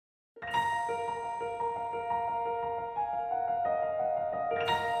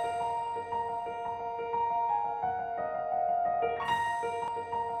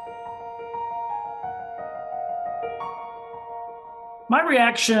My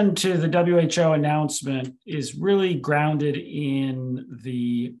reaction to the WHO announcement is really grounded in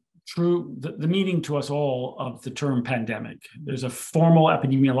the meaning to us all of the term pandemic. There's a formal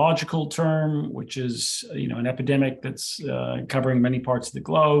epidemiological term, which is an epidemic that's covering many parts of the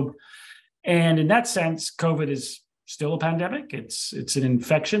globe. And in that sense, COVID is still a pandemic. It's an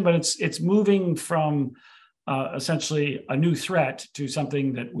infection, but it's moving from essentially a new threat to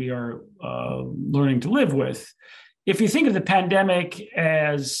something that we are learning to live with. If you think of the pandemic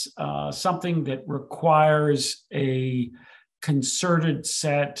as something that requires a concerted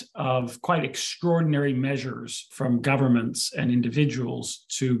set of quite extraordinary measures from governments and individuals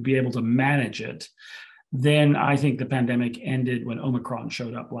to be able to manage it, then I think the pandemic ended when Omicron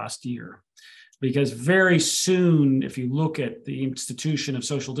showed up last year. Because very soon, if you look at the institution of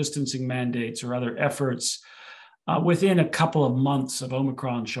social distancing mandates or other efforts, within a couple of months of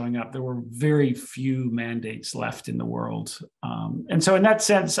Omicron showing up, there were very few mandates left in the world. And so in that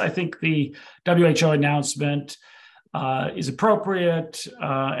sense, I think the WHO announcement is appropriate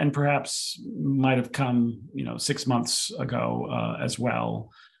and perhaps might have come 6 months ago as well,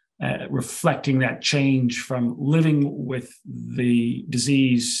 reflecting that change from living with the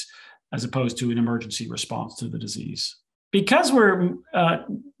disease as opposed to an emergency response to the disease. Because we're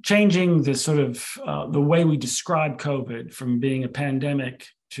changing the sort of the way we describe COVID from being a pandemic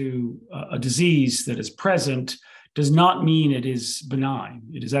to a disease that is present does not mean it is benign.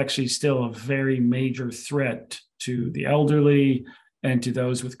 It is actually still a very major threat to the elderly and to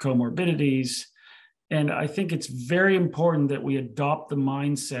those with comorbidities. And I think it's very important that we adopt the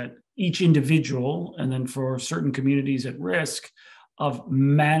mindset, each individual, and then for certain communities at risk, of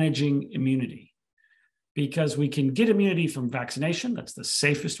managing immunity. Because we can get immunity from vaccination. That's the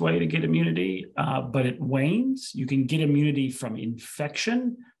safest way to get immunity, but it wanes. You can get immunity from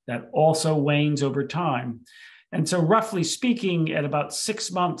infection. That also wanes over time. And so roughly speaking, at about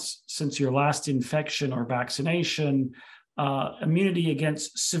 6 months since your last infection or vaccination, immunity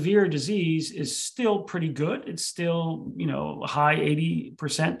against severe disease is still pretty good. It's still, high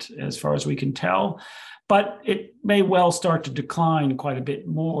 80% as far as we can tell, but it may well start to decline quite a bit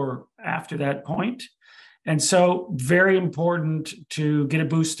more after that point. And so very important to get a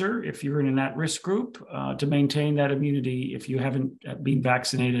booster if you're in that risk group to maintain that immunity if you haven't been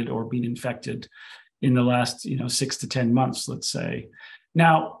vaccinated or been infected in the last 6 to 10 months, let's say.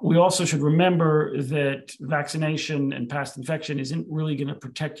 Now, we also should remember that vaccination and past infection isn't really going to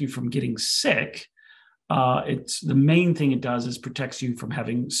protect you from getting sick. It's the main thing it does is protects you from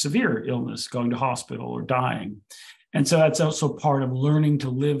having severe illness, going to hospital or dying. And so that's also part of learning to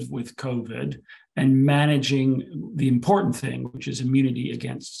live with COVID and managing the important thing, which is immunity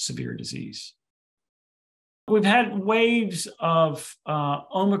against severe disease. We've had waves of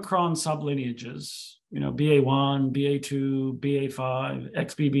Omicron sublineages, BA1, BA2, BA5,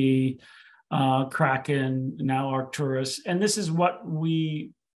 XBB, Kraken, now Arcturus. And this is what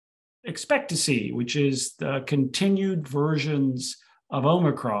we expect to see, which is the continued versions of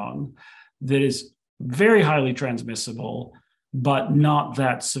Omicron that is very highly transmissible, but not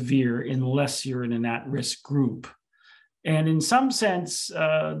that severe unless you're in an at-risk group. And in some sense,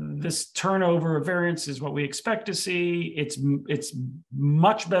 this turnover of variants is what we expect to see. It's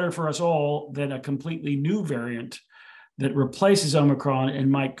much better for us all than a completely new variant that replaces Omicron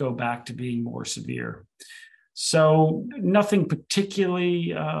and might go back to being more severe. So nothing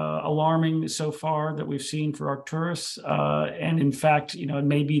particularly alarming so far that we've seen for Arcturus. And in fact, it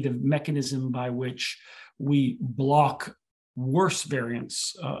may be the mechanism by which we block worse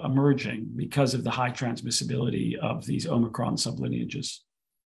variants emerging because of the high transmissibility of these Omicron sublineages.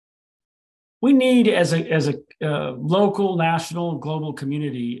 We need, as a local, national, global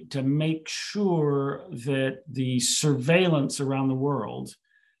community, to make sure that the surveillance around the world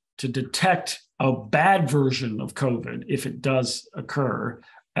to detect a bad version of COVID, if it does occur,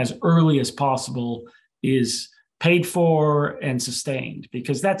 as early as possible is paid for and sustained,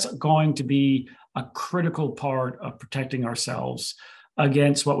 because that's going to be a critical part of protecting ourselves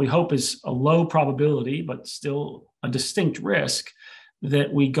against what we hope is a low probability, but still a distinct risk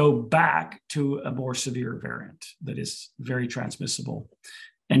that we go back to a more severe variant that is very transmissible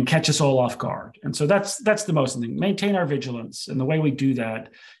and catch us all off guard. And so that's the most thing. Maintain our vigilance. And the way we do that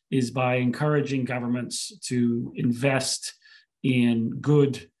is by encouraging governments to invest in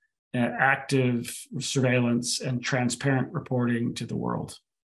good, active surveillance and transparent reporting to the world.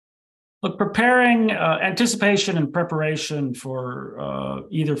 Look, preparing anticipation and preparation for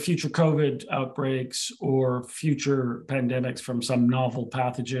either future COVID outbreaks or future pandemics from some novel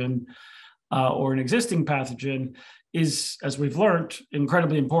pathogen or an existing pathogen is, as we've learned,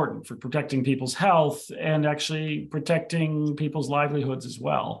 incredibly important for protecting people's health and actually protecting people's livelihoods as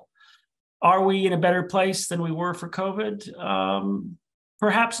well. Are we in a better place than we were for COVID?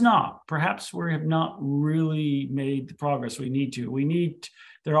 Perhaps not. Perhaps we have not really made the progress we need to.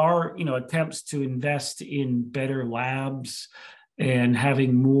 There are, attempts to invest in better labs and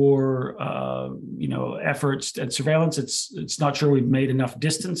having more, efforts at surveillance. It's not sure we've made enough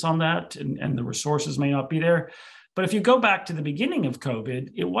distance on that, and the resources may not be there. But if you go back to the beginning of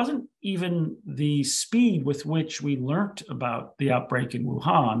COVID, it wasn't even the speed with which we learned about the outbreak in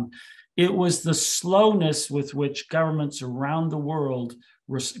Wuhan. It was the slowness with which governments around the world,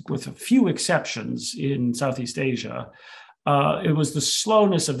 with a few exceptions in Southeast Asia, it was the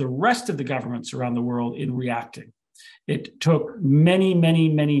slowness of the rest of the governments around the world in reacting. It took many, many,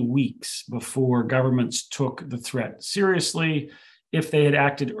 many weeks before governments took the threat seriously. If they had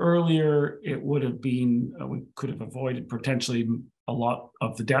acted earlier, it would have been, we could have avoided potentially a lot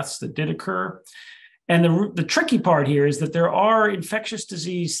of the deaths that did occur. And the tricky part here is that there are infectious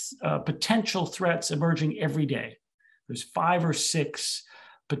disease potential threats emerging every day. There's 5 or 6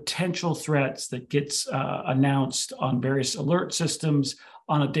 potential threats that gets announced on various alert systems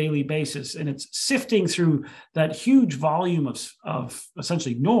on a daily basis. And it's sifting through that huge volume of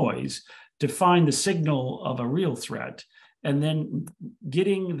essentially noise to find the signal of a real threat, and then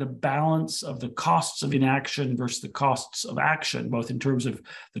getting the balance of the costs of inaction versus the costs of action, both in terms of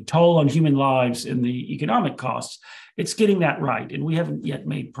the toll on human lives and the economic costs. It's getting that right. And we haven't yet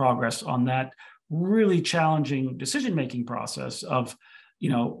made progress on that really challenging decision-making process of,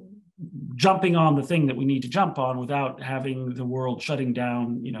 jumping on the thing that we need to jump on without having the world shutting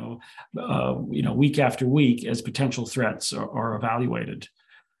down, week after week as potential threats are evaluated.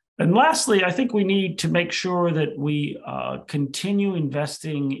 And lastly, I think we need to make sure that we continue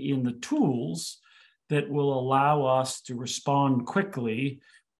investing in the tools that will allow us to respond quickly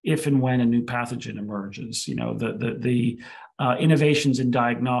if and when a new pathogen emerges. The innovations in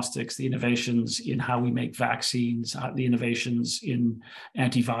diagnostics, the innovations in how we make vaccines, the innovations in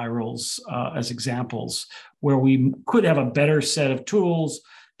antivirals as examples, where we could have a better set of tools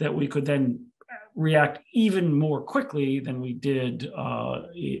that we could then react even more quickly than we did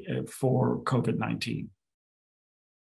for COVID-19.